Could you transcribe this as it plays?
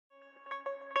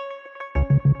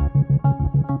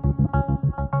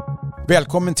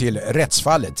Välkommen till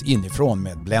rättsfallet inifrån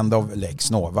med Blend of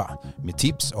Lex Nova med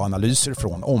tips och analyser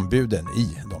från ombuden i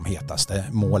de hetaste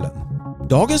målen.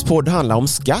 Dagens podd handlar om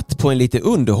skatt på en lite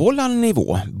underhållande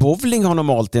nivå. Bowling har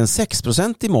normalt en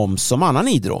 6% i moms som annan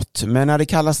idrott. Men när det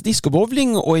kallas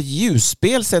discobowling och ett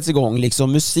ljusspel sätts igång,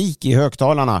 liksom musik i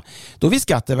högtalarna, då vill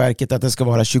Skatteverket att det ska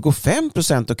vara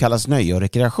 25% och kallas nöje och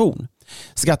rekreation.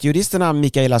 Skattejuristerna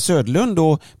Mikaela Söderlund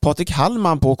och Patrik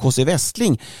Hallman på KC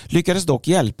Västling lyckades dock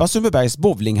hjälpa Sundbybergs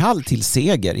bowlinghall till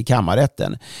seger i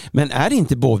kammarrätten. Men är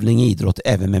inte bowling idrott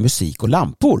även med musik och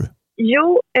lampor?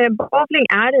 Jo, bowling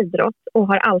är idrott och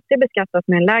har alltid beskattats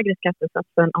med en lägre skattesats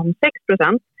om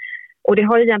 6%. Och det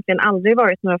har egentligen aldrig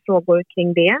varit några frågor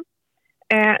kring det.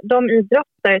 De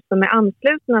idrotter som är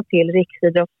anslutna till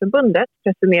Riksidrottsförbundet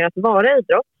presumeras vara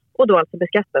idrott och då alltså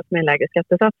beskattas med en lägre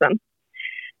skattesatsen.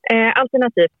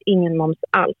 Alternativt ingen moms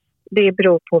alls. Det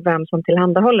beror på vem som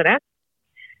tillhandahåller det.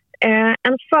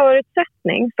 En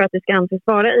förutsättning för att det ska anses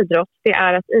vara idrott, det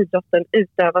är att idrotten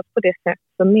utövas på det sätt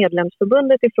som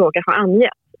medlemsförbundet i fråga har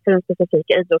angett för den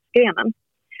specifika idrottsgrenen.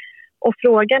 Och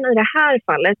frågan i det här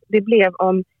fallet, det blev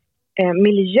om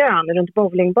miljön runt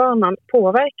bowlingbanan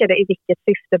påverkade i vilket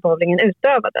syfte bowlingen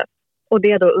utövades. Och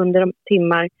det då under de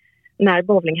timmar när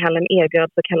bowlinghallen erbjöd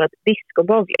så kallad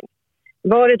discobowling.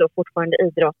 Var det då fortfarande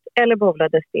idrott eller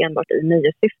bowlades det enbart i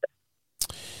nöjessyfte?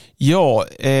 Ja,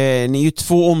 ni är ju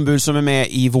två ombud som är med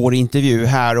i vår intervju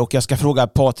här och jag ska fråga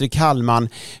Patrik Hallman.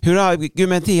 Hur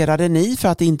argumenterade ni för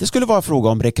att det inte skulle vara fråga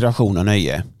om rekreation och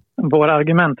nöje? Våra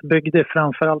argument byggde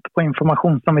framförallt på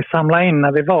information som vi samlade in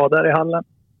när vi var där i hallen.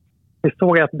 Vi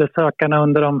såg att besökarna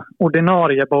under de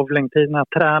ordinarie bowlingtiderna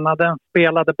tränade,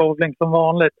 spelade bowling som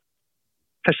vanligt.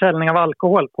 Försäljning av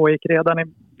alkohol pågick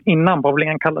redan innan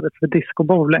bowlingen kallades för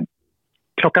discobowling.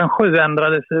 7:00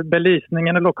 ändrades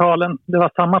belysningen i lokalen. Det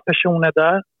var samma personer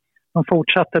där. De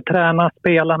fortsatte träna,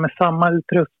 spela med samma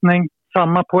utrustning,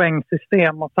 samma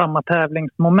poängsystem och samma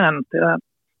tävlingsmoment.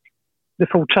 Det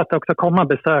fortsatte också komma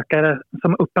besökare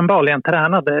som uppenbarligen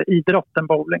tränade idrotten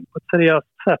bowling på ett seriöst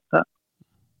sätt.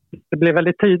 Det blev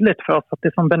väldigt tydligt för oss att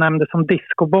det som benämndes som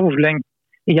discobowling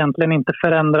egentligen inte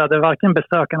förändrade varken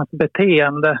besökarnas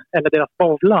beteende eller deras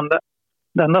bowlande.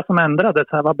 Det enda som ändrades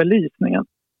här var belysningen.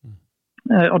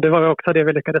 Och det var också det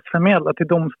vi lyckades förmedla till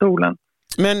domstolen.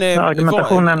 Men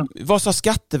vad sa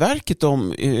Skatteverket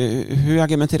om? Hur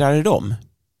argumenterade de?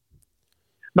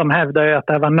 De hävdade ju att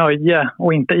det var nöje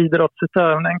och inte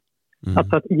idrottsutövning.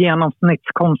 Alltså att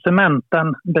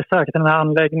genomsnittskonsumenten besökte den här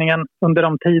anläggningen under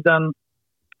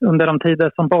de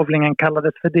tider som bowlingen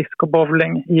kallades för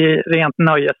discobowling i rent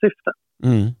nöjessyfte.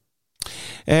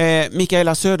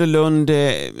 Mikaela Söderlund,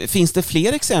 finns det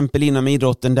fler exempel inom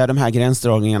idrotten där de här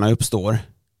gränsdragningarna uppstår?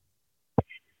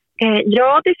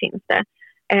 Ja, det finns det.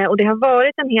 Och det har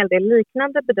varit en hel del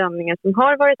liknande bedömningar som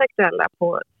har varit aktuella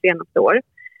på senaste år.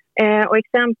 Och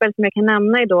exempel som jag kan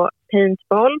nämna är då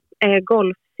paintball,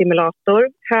 golfsimulator,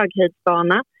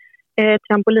 höghöjdsbana,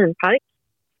 trampolinpark.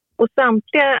 Och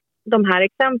samtliga de här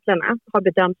exemplen har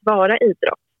bedömts vara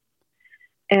idrott.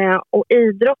 Och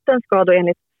idrotten ska då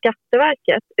enligt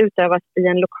Skatteverket utövas i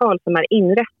en lokal som är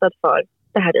inrättad för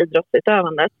det här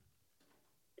idrottsutövandet.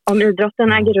 Om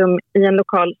idrotten äger rum i en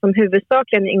lokal som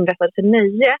huvudsakligen är inrättad för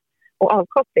nöje och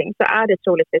avkoppling så är det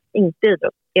troligtvis inte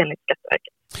idrott enligt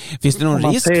Skatteverket. Finns det någon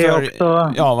risk för...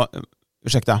 Också,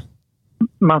 ursäkta.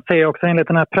 Man ser också enligt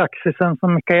den här praxisen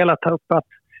som Mikaela tar upp att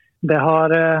det har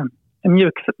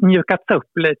mjukats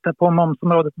upp lite på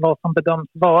momsområdet vad som bedöms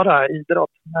vara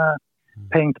idrott med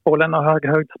paintballen och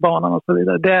höghöjdsbanan och så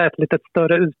vidare. Det är ett lite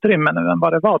större utrymme nu än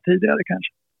vad det var tidigare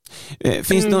kanske.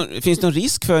 Finns det någon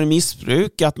risk för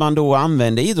missbruk att man då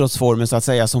använder idrottsformen så att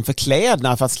säga som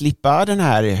förklädnad för att slippa den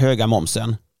här höga momsen?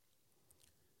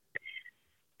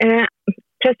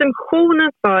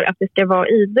 Presumtionen för att det ska vara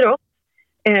idrott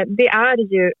det är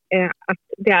ju att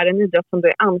det är en idrott som då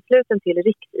är ansluten till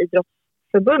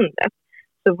Riksidrottsförbundet.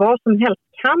 Så vad som helst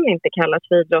kan inte kallas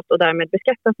för idrott och därmed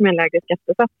beskattas med en lägre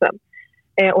skattesatsen.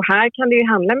 Och här kan det ju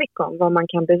handla mycket om vad man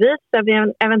kan bevisa vid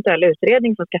en eventuell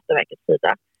utredning från Skatteverkets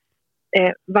sida.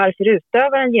 Varför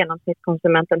utövar en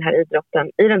genomsnittskonsument den här idrotten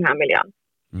i den här miljön?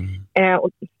 Och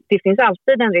det finns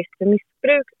alltid en risk för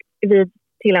missbruk vid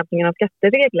tillämpningen av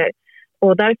skatteregler.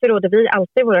 Och därför råder vi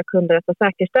alltid våra kunder att ha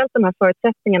säkerställt de här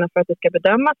förutsättningarna för att det ska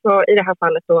bedömas vara i det här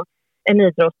fallet då en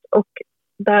idrott och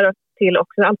därtill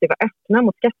också alltid vara öppna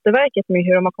mot Skatteverket med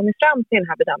hur de har kommit fram till den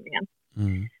här bedömningen.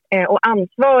 Och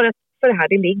ansvaret för det här,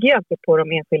 det ligger ju alltid på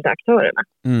de enskilda aktörerna.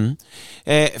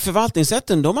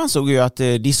 Förvaltningsrätten, de ansåg ju att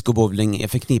discobowling är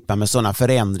förknippad med sådana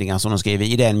förändringar som de skriver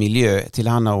i den miljö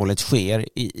tillhandahållet sker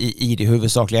i det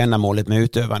huvudsakliga ändamålet med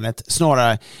utövandet.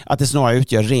 Att det snarare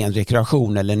utgör ren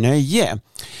rekreation eller nöje.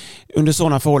 Under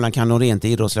sådana förhållanden kan de rent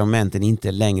idrottsliga momenten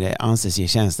inte längre anses ge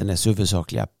tjänsten dess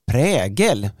huvudsakliga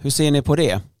prägel. Hur ser ni på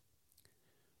det?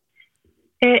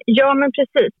 Ja, men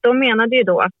precis. De menade ju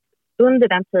då att under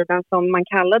den tiden som man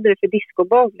kallade det för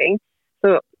discobowling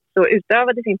så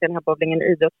utövades inte den här bowlingen i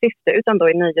idrottssyfte utan då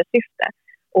i nöjessyfte.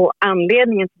 Och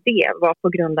anledningen till det var på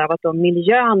grund av att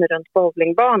miljön runt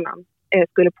bowlingbanan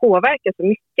skulle påverka så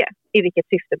mycket i vilket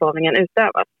syfte bowlingen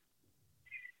utövas.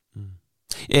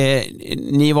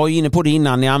 Ni var ju inne på det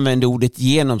innan ni använde ordet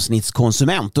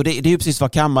genomsnittskonsument och det är ju precis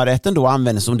vad kammarrätten då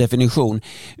använder som definition.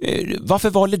 Varför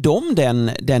valde de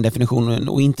den definitionen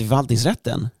och inte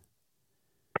förvaltningsrätten?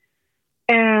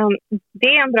 Det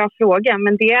är en bra fråga,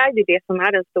 men det är ju det som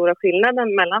är den stora skillnaden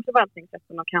mellan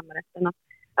förvaltningsrätten och kammarrätten.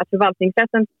 Att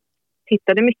förvaltningsrätten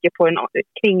tittade mycket på den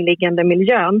kringliggande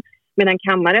miljön medan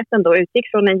kammarrätten då utgick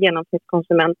från en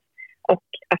genomsnittskonsument och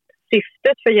att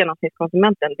syftet för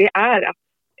genomsnittskonsumenten det är att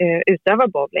utöva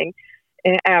bowling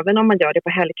även om man gör det på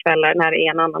helgkvällar när det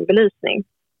är en annan belysning.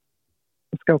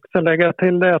 Jag ska också lägga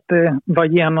till det att det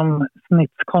vad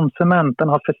genomsnittskonsumenten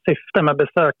har för syfte med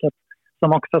besöket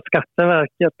som också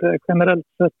Skatteverket generellt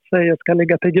sett säger ska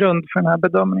ligga till grund för den här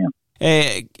bedömningen.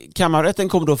 Kammarrätten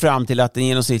kom då fram till att den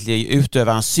genomsnittliga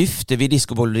utövarens syfte vid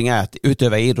discobowling är att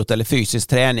utöva idrott eller fysisk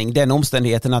träning. Den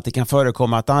omständigheten att det kan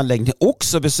förekomma att anläggningen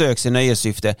också besöks i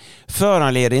nöjessyfte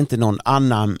föranleder inte någon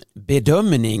annan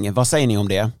bedömning. Vad säger ni om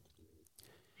det?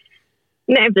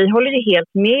 Nej, vi håller ju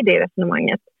helt med i det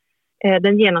resonemanget.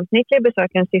 Den genomsnittliga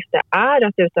besökarens syfte är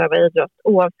att utöva idrott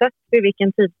oavsett vid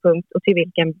vilken tidpunkt och till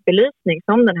vilken belysning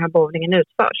som den här bowlingen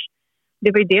utförs.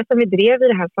 Det var ju det som vi drev i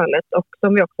det här fallet och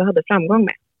som vi också hade framgång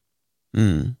med.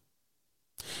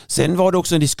 Sen var det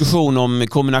också en diskussion om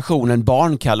kombinationen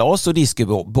barnkalas och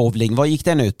discobowling. Vad gick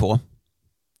den ut på?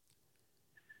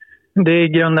 Det är i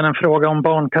grunden en fråga om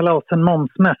barnkalasen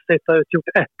momsmässigt har utgjort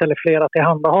ett eller flera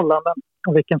tillhandahållanden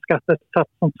och vilken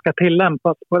skattesats som ska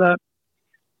tillämpas på det.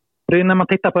 Det är när man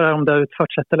tittar på det här om det har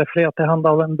utförts ett eller flera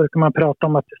tillhandahållanden brukar man prata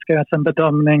om att det ska göras en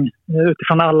bedömning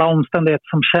utifrån alla omständigheter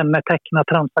som kännetecknar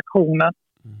transaktionen.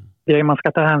 Man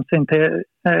ska ta hänsyn till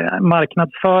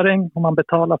marknadsföring, om man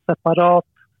betalar separat,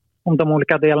 om de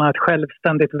olika delarna har ett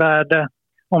självständigt värde,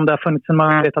 om det har funnits en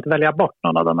möjlighet att välja bort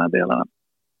någon av de här delarna.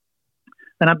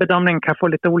 Den här bedömningen kan få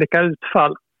lite olika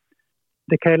utfall.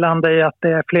 Det kan ju landa i att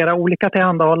det är flera olika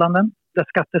tillhandahållanden där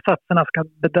skattesatserna ska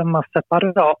bedömas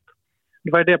separat.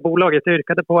 Det var ju det bolaget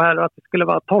yrkade på här, att det skulle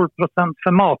vara 12%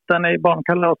 för maten i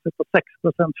barnkalaset och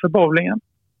 6% för bowlingen.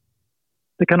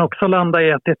 Det kan också landa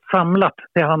i att det är ett samlat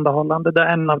tillhandahållande där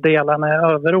en av delarna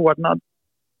är överordnad.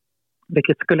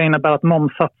 Vilket skulle innebära att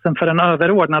momssatsen för den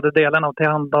överordnade delen av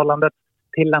tillhandahållandet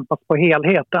tillämpas på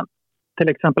helheten. Till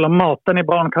exempel om maten i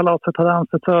barnkalaset hade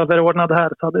ansetts överordnad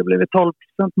här så hade det blivit 12%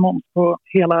 moms på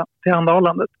hela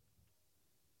tillhandahållandet.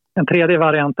 En tredje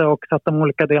variant är också att de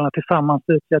olika delarna tillsammans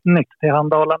utgör ett nytt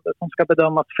tillhandahållande som ska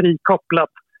bedömas frikopplat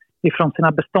ifrån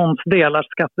sina beståndsdelar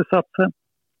skattesatser.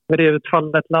 För det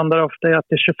utfallet landar ofta i att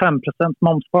det är 25%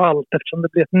 moms på allt eftersom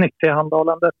det blir ett nytt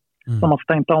tillhandahållande som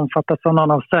ofta inte omfattas av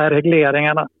någon av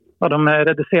särregleringarna och de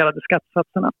reducerade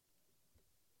skattesatserna.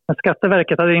 Men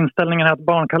Skatteverket hade inställningen att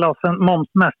barnkalasen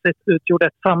momsmässigt utgjorde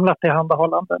ett samlat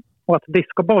tillhandahållande och att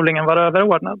discobowlingen var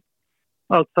överordnad.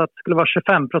 Alltså att det skulle vara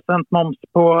 25% moms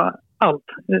på allt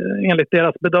enligt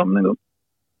deras bedömning. Då.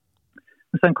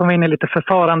 Sen kommer vi in i lite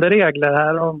förfarande regler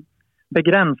här och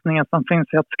begränsningen som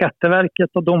finns i att Skatteverket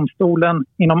och domstolen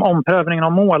inom omprövningen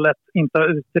av målet inte har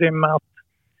utrymme att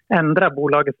ändra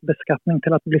bolagets beskattning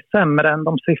till att bli sämre än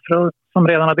de siffror som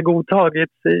redan hade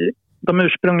godtagits i de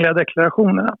ursprungliga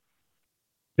deklarationerna.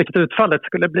 Vilket utfallet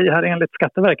skulle bli här enligt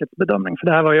Skatteverkets bedömning. För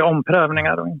det här var ju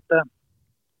omprövningar och inte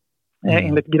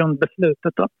enligt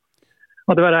grundbeslutet. Då.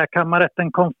 Och det var det här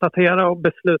kammarrätten konstatera och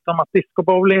besluta om att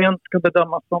discobowlingen ska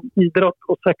bedömas som idrott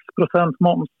och 6%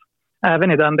 moms.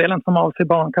 Även i den delen som avser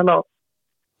barnkalas.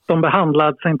 De behandlade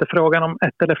alltså inte frågan om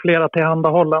ett eller flera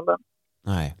tillhandahållanden.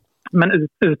 Nej. Men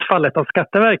utfallet av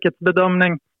Skatteverkets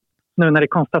bedömning nu när det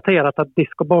konstaterat att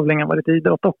discobowlingen varit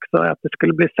idrott också är att det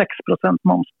skulle bli 6%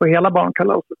 moms på hela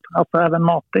barnkalaset. Alltså även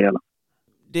matdelen.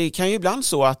 Det kan ju ibland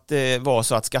vara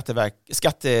så att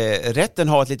skatterätten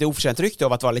har ett lite oförtjänt rykte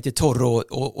av att vara lite torr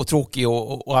och tråkig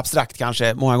och abstrakt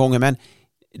kanske många gånger. Men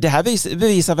det här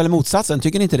bevisar väl motsatsen,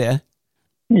 tycker ni inte det?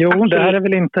 Jo, det här är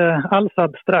väl inte alls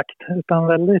abstrakt utan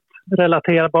väldigt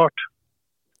relaterbart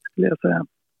skulle jag säga.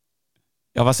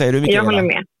 Ja, vad säger du, Mikaela? Jag håller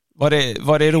med.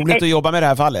 Var det roligt att jobba med det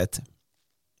här fallet?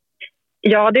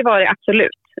 Ja, det var det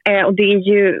absolut. Och det är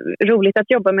ju roligt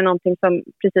att jobba med någonting som,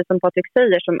 precis som Patrik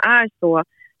säger, som är så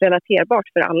relaterbart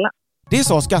för alla. Det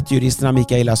sa skattejuristerna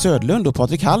Mikaela Södlund och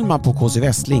Patrik Hallman på KC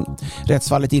Westling.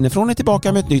 Rättsfallet inifrån är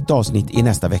tillbaka med ett nytt avsnitt i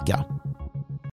nästa vecka.